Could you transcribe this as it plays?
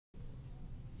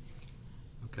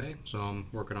Okay, so I'm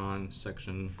working on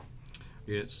section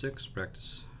unit 6,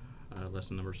 practice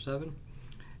lesson number 7,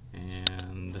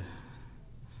 and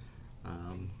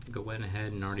go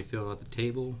ahead and already filled out the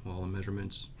table, all the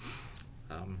measurements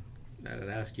that it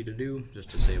asked you to do, just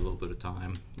to save a little bit of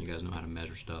time. You guys know how to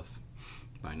measure stuff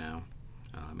by now.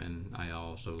 And I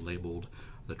also labeled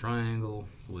the triangle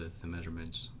with the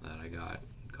measurements that I got,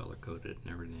 color-coded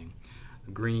and everything.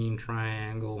 The green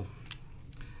triangle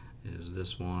is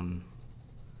this one,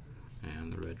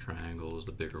 and the red triangle is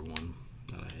the bigger one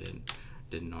that I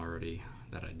didn't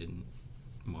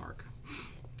mark.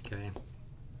 Okay,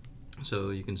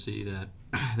 so you can see that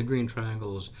the green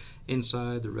triangle is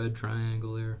inside the red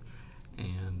triangle there,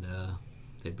 and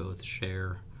they both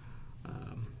share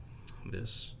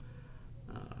this.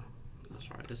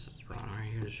 Sorry, this is wrong right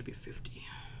here. This should be 50.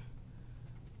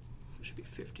 It should be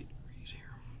 50 degrees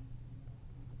here.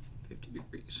 50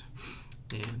 degrees,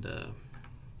 and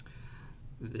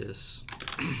this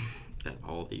that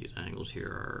all these angles here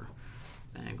are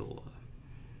angles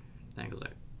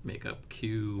that make up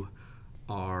Q,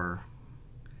 R,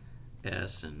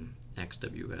 S, and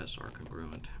XWS are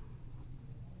congruent.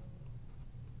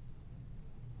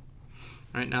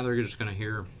 All right, now they're just going to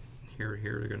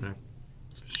they're going to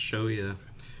show you. The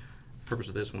purpose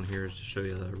of this one here is to show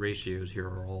you the ratios here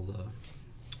are all the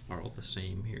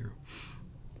same here.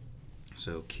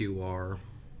 So QR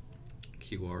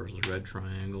is the red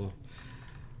triangle.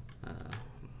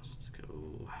 Let's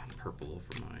go purple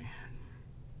for my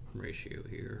ratio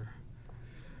here.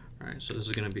 All right, so this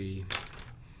is going to be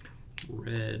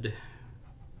red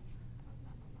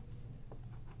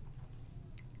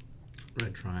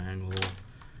triangle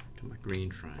to my green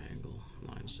triangle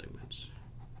line segments.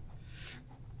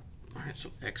 All right, so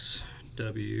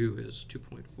XW is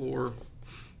 2.4.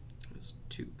 Is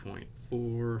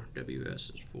 2.4. WS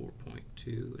is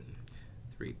 4.2 and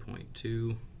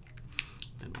 3.2.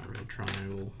 And my red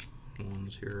triangle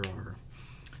ones here are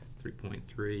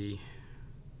 3.3,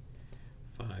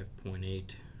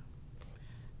 5.8,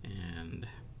 and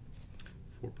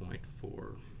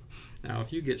 4.4. Now,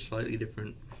 if you get slightly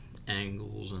different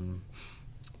angles and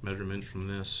measurements from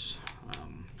this,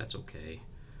 that's okay.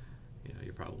 You know,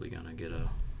 you're probably gonna get a,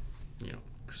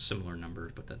 similar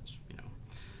numbers, but that's,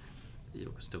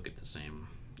 you'll still get the same,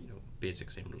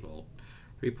 basic same result.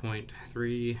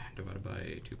 3.3 divided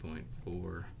by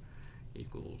 2.4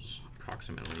 equals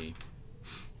approximately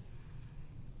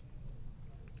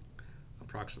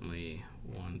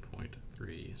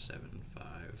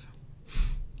 1.375.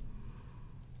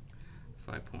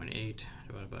 5.8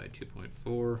 divided by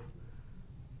 2.4.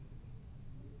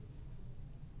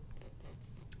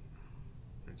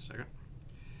 Wait a second.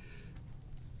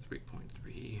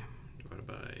 3.3 divided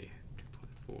by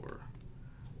 2.4.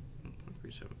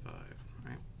 1.375.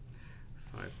 Right.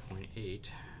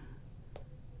 5.8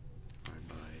 divided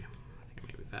by, I think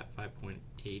maybe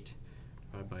 5.8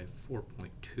 divided by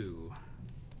 4.2.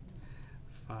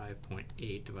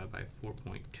 5.8 divided by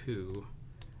 4.2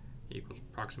 equals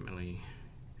approximately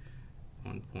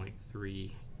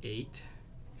 1.38.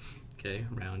 Okay,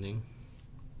 rounding.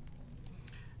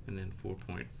 And then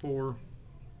 4.4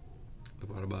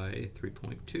 divided by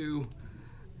 3.2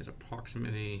 is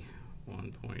approximately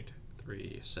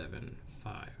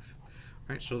 1.375.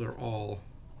 Right, so they're all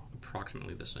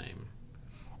approximately the same.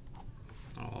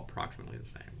 All approximately the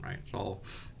same, right? It's all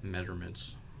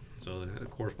measurements. So the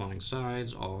corresponding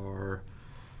sides are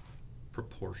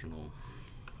proportional.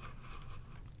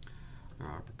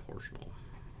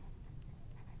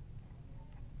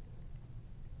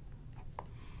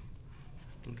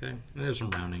 Okay, and there's some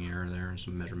rounding error there and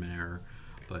some measurement error,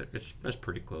 but that's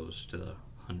pretty close to the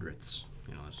hundredths.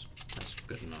 That's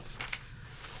good enough.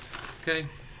 Okay,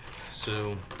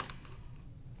 so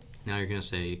now you're going to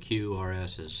say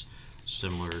QRS is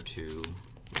similar to,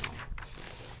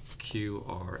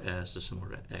 QRS is similar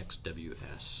to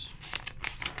XWS.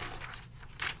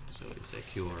 So you say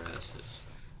QRS is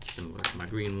similar to my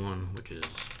green one, which is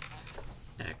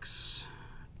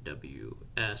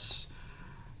XWS.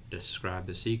 Describe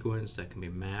the sequence that can be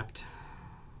mapped.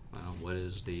 What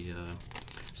is the,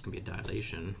 it's going to be a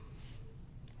dilation.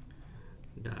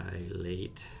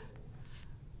 Dilate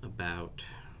about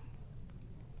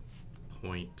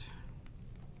point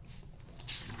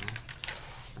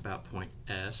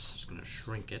S. It's going to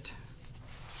shrink it.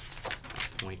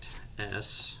 Point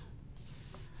S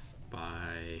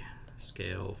by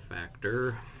scale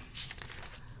factor.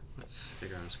 Let's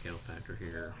figure out a scale factor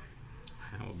here.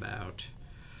 How about,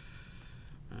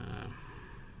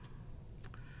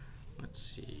 let's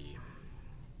see,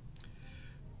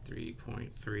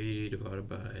 3.3 divided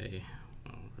by,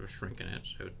 we're shrinking it.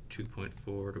 So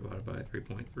 2.4 divided by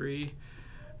 3.3,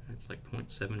 that's like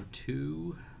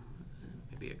 0.72.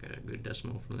 Maybe I got a good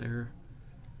decimal from there.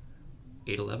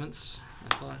 8/11ths,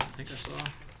 I think I saw.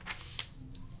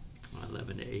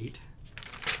 11 to 8.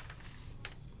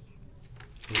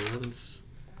 8/11ths.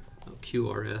 Oh,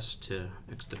 QRS to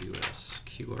XWS.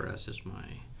 QRS is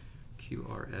my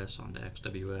QRS onto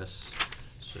XWS.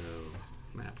 So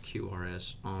map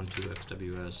QRS onto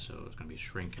XWS, so it's going to be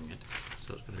shrinking it.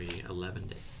 So it's going to be 11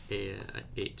 to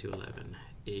 8 to 11.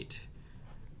 8.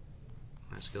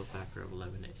 My skill factor of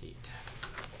 11 to 8.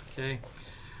 Okay.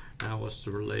 Now what's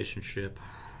the relationship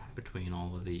between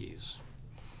all of these?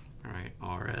 All right,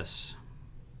 RS,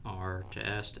 R to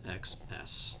S to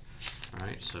XS. All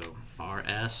right, so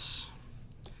RS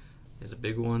is a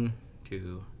big one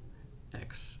to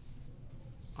XRS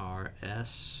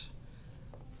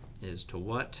is to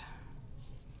what?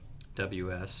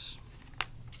 WS.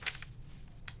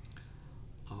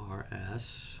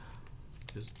 RS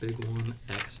is the big one,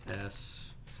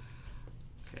 XS.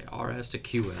 Okay, RS to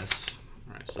QS.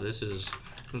 All right, so this is,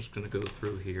 I'm just going to go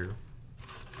through here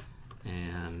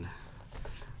and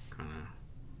kind of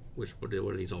what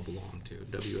do these all belong to?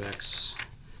 WX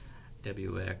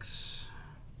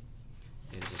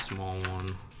is a small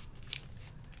one.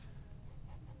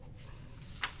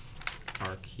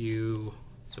 RQ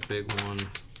is a big one.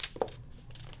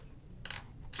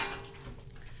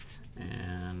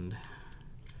 And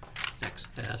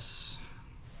XS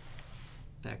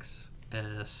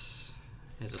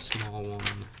is a small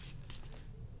one.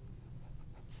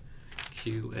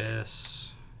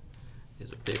 QS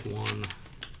is a big one.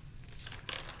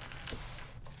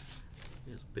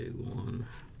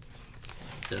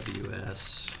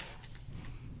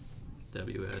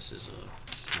 WS is a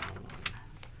small one.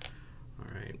 All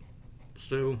right,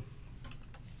 so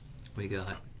we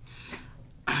got,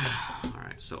 all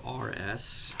right, so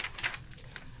RS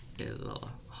is a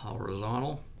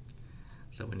horizontal,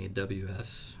 so we need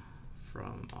WS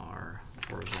from our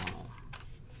horizontal.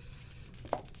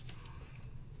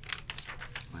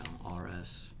 Well,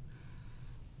 RS,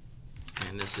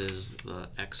 and this is the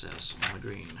XS on the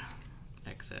green,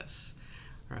 XS.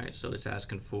 All right, so it's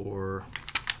asking for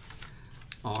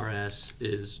RS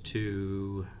is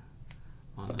to,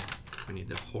 we need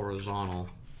the horizontal,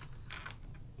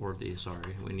 or the,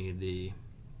 sorry, we need the,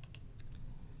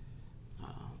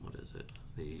 what is it,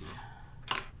 the,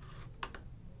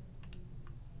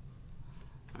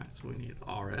 all right, so we need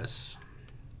RS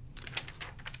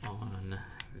on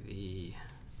the,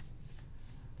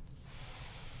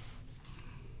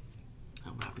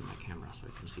 I'm wrapping my camera so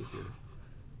I can see if you're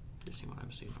seeing what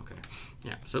I'm seeing. Okay,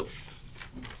 yeah, so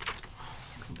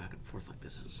come back and forth like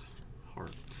this is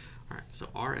hard. All right, so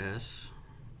RS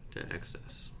to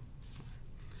XS.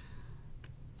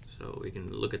 So we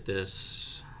can look at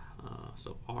this.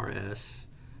 So RS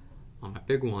on my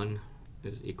big one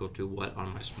is equal to what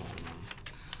on my small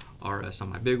one? RS on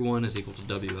my big one is equal to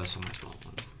WS on my small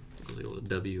one. Equal to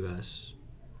WS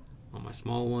on my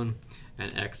small one,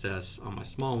 and XS on my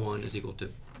small one is equal to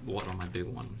what on my big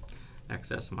one?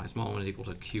 XS on my small one is equal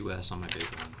to QS on my big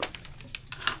one.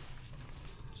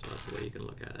 So that's the way you can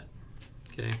look at it.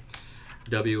 Okay,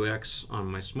 WX on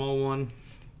my small one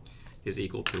is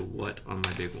equal to what on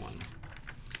my big one?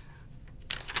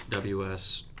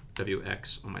 WX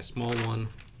on my small one,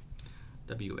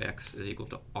 WX is equal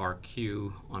to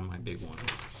RQ on my big one.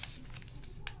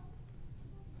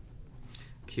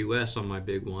 QS on my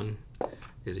big one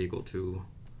is equal to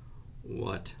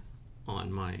what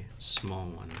on my small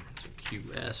one? So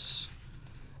QS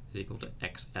is equal to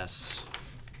XS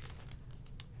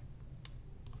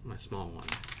on my small one.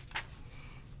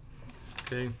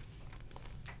 Okay.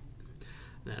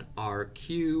 Then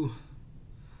RQ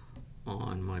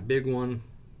on my big one,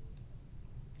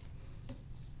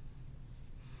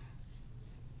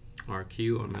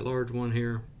 RQ on my large one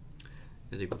here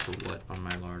is equal to what on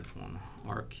my large one?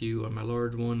 RQ on my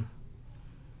large one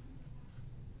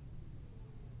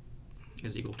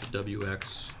is equal to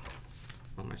WX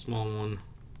on my small one,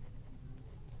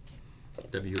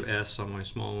 WS on my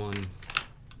small one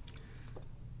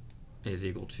is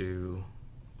equal to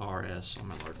RS on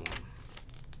my large one.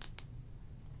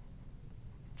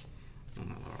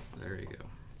 There you go.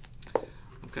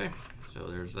 Okay, so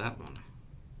there's that one.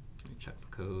 Let me check the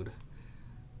code.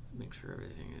 Make sure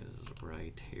everything is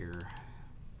right here.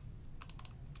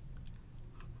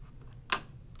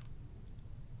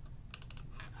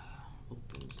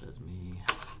 Open says me.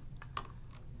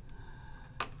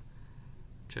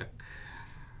 Check.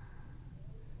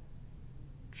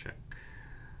 Check.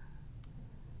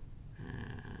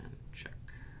 And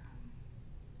check.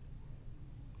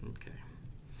 Okay.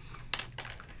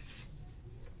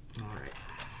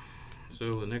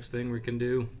 so the next thing we can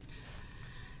do,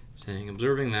 saying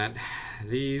observing that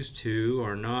these two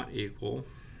are not equal,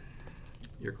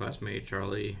 your classmate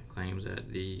Charlie claims that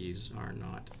these are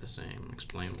not the same.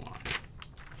 Explain why.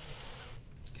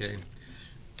 Okay.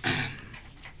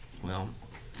 Well,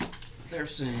 they're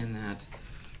saying that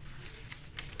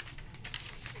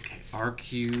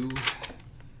RQ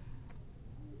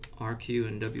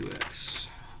and WX.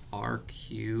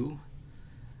 RQ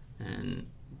and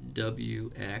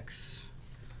WX,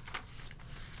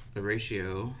 the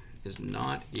ratio is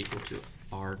not equal to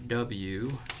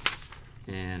RW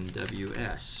and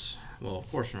WS. Well, of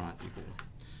course they're not equal,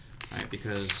 right?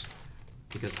 Because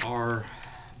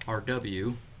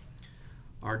RW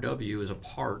is a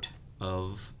part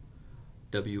of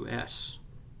WS,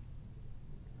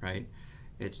 right?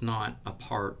 It's not a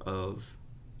part of,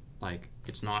 like,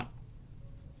 it's not,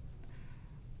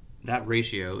 that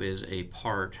ratio is a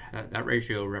part, that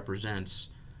ratio represents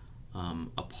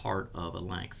a part of a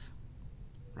length,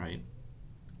 right?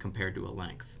 Compared to a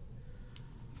length,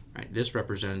 right? This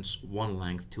represents one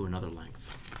length to another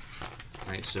length,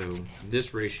 right? So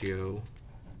this ratio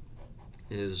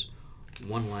is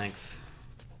one length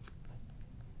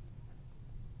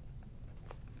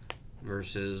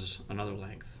versus another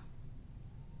length.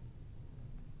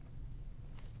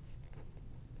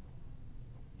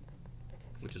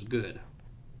 Which is good.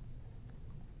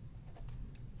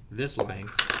 This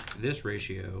length, this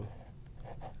ratio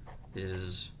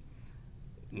is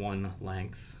one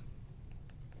length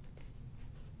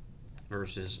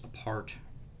versus a part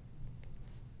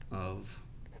of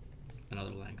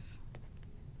another length,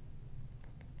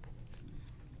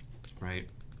 right?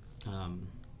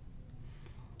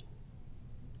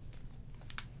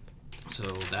 So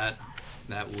that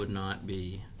would not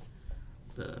be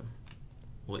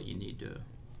what you need to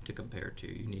compare to.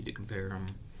 You need to compare them.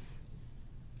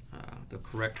 The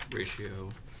correct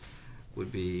ratio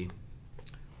would be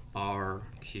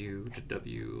RQ to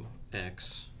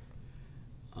WX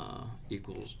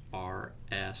equals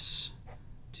RS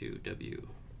to WS.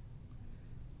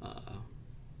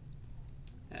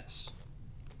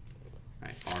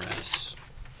 Right,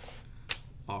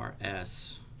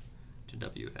 RS to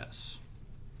WS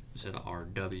instead of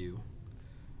RW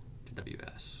to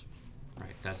WS.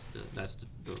 Right, that's the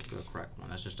correct one.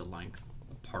 That's just a length,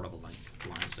 a part of a length,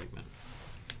 line segment,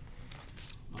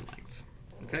 a length.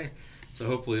 Okay, so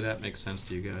hopefully that makes sense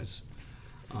to you guys.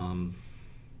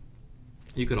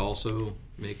 You could also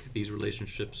make these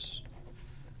relationships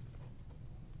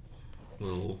a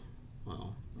little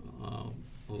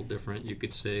different. You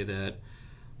could say that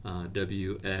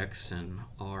WX and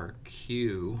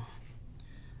RQ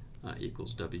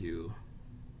equals W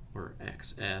or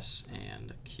XS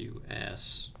and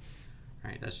QS,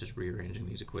 right? That's just rearranging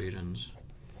these equations.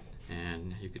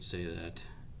 And you could say that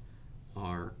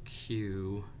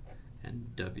RQ and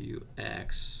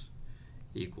WX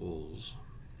equals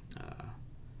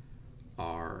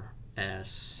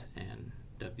RS and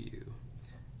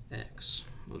WX.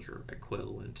 Those are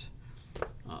equivalent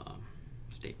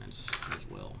statements as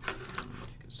well. I don't know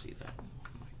if you can see that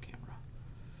on my camera.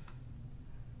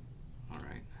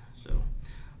 Alright, so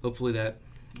hopefully that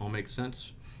all makes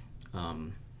sense.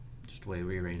 Just the way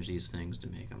we arrange these things to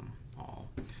make them all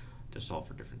to solve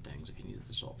for different things if you needed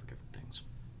to solve for different things.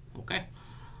 Okay.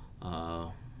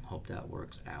 Hope that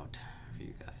works out for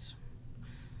you guys.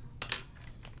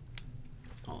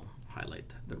 I'll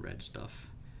highlight the red stuff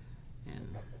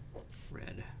in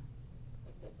red.